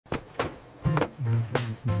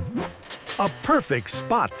A perfect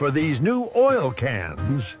spot for these new oil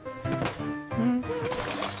cans.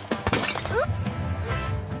 Oops.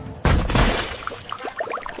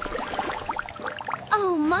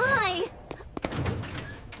 Oh, my.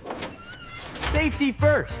 Safety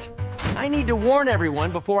first. I need to warn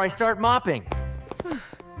everyone before I start mopping.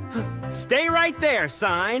 Stay right there,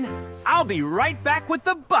 sign. I'll be right back with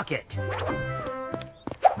the bucket.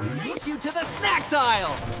 Race you to the snacks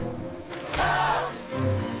aisle.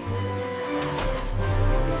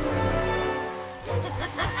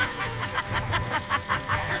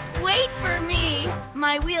 Wait for me.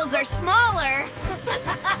 My wheels are smaller.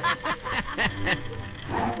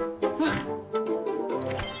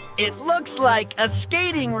 It looks like a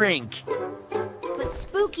skating rink. But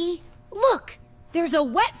Spooky, look. There's a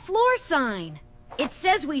wet floor sign. It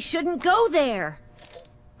says we shouldn't go there.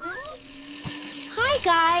 Hi,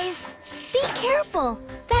 guys. Be careful.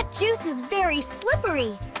 That juice is very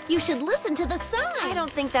slippery. You should listen to the sign. I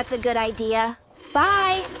don't think that's a good idea.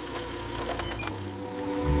 Bye.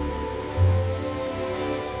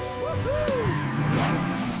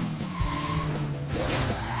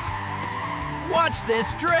 Watch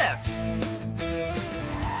this drift.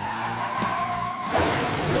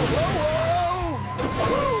 Whoa!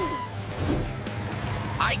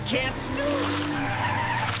 I can't stoop.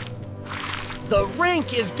 The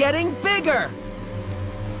rink is getting bigger.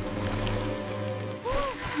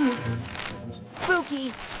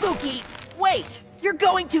 Spooky, wait! You're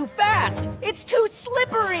going too fast! It's too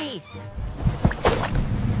slippery!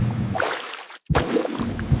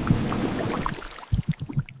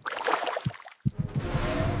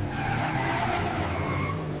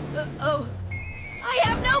 Uh-oh. I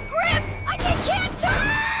have no grip! I can't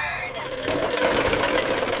turn!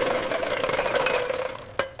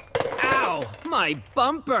 Ow! My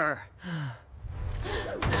bumper!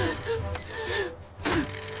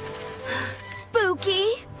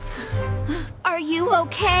 Spooky, are you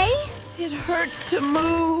okay? It hurts to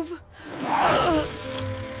move.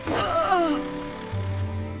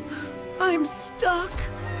 I'm stuck.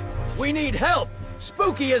 We need help.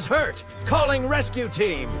 Spooky is hurt. Calling rescue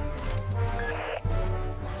team.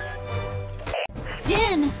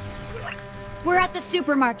 Jin, we're at the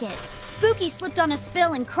supermarket. Spooky slipped on a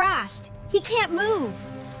spill and crashed. He can't move.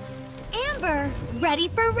 Amber, ready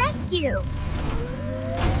for rescue.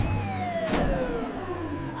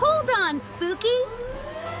 Hold on, Spooky.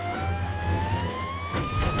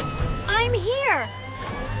 I'm here.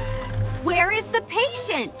 Where is the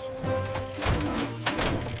patient?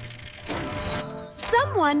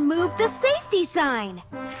 Someone moved the safety sign.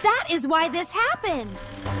 That is why this happened.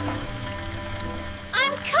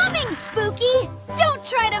 I'm coming, Spooky. Don't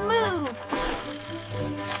try to move.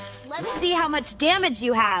 Let's see how much damage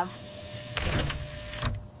you have.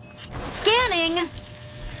 Scanning.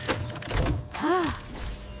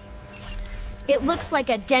 It looks like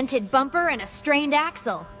a dented bumper and a strained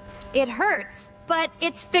axle. It hurts, but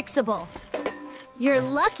it's fixable. You're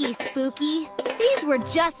lucky, Spooky. These were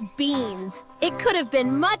just beans. It could have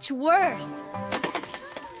been much worse.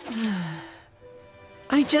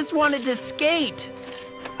 I just wanted to skate.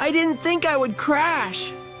 I didn't think I would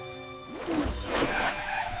crash.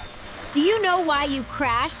 Do you know why you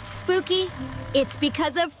crashed, Spooky? It's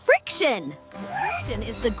because of friction. Friction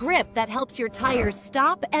is the grip that helps your tires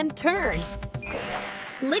stop and turn.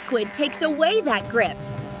 Liquid takes away that grip.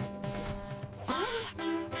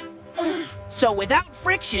 So without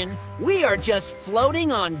friction, we are just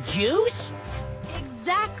floating on juice?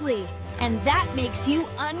 Exactly. And that makes you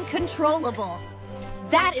uncontrollable.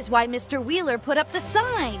 That is why Mr. Wheeler put up the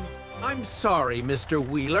sign. I'm sorry, Mr.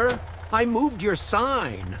 Wheeler. I moved your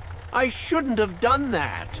sign. I shouldn't have done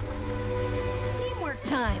that. Teamwork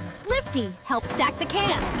time. Lifty, help stack the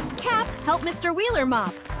cans. Cap, help Mr. Wheeler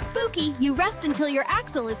mop. Spooky, you rest until your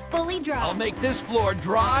axle is fully dry. I'll make this floor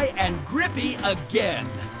dry and grippy again.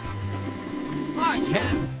 Hi,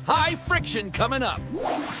 Ken. High friction coming up.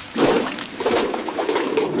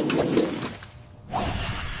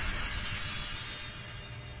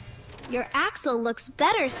 Your axle looks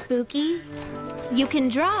better, Spooky. You can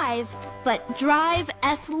drive, but drive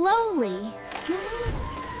slowly.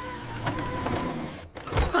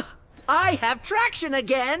 I have traction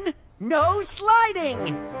again. No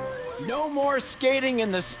sliding. No more skating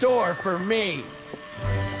in the store for me.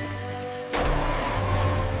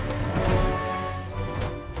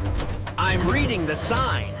 I'm reading the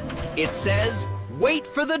sign. It says, wait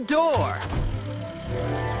for the door.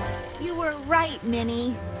 You were right,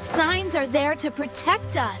 Minnie. Signs are there to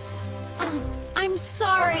protect us. Oh, I'm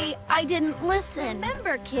sorry I didn't listen.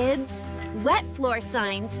 Remember, kids, wet floor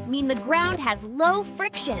signs mean the ground has low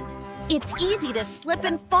friction. It's easy to slip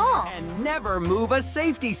and fall. And never move a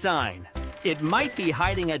safety sign. It might be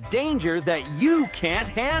hiding a danger that you can't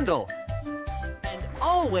handle. And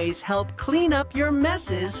always help clean up your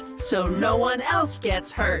messes so no one else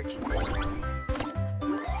gets hurt.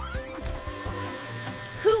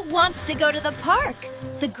 Who wants to go to the park?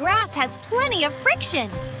 The grass has plenty of friction.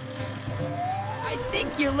 I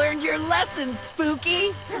think you learned your lesson,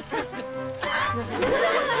 Spooky.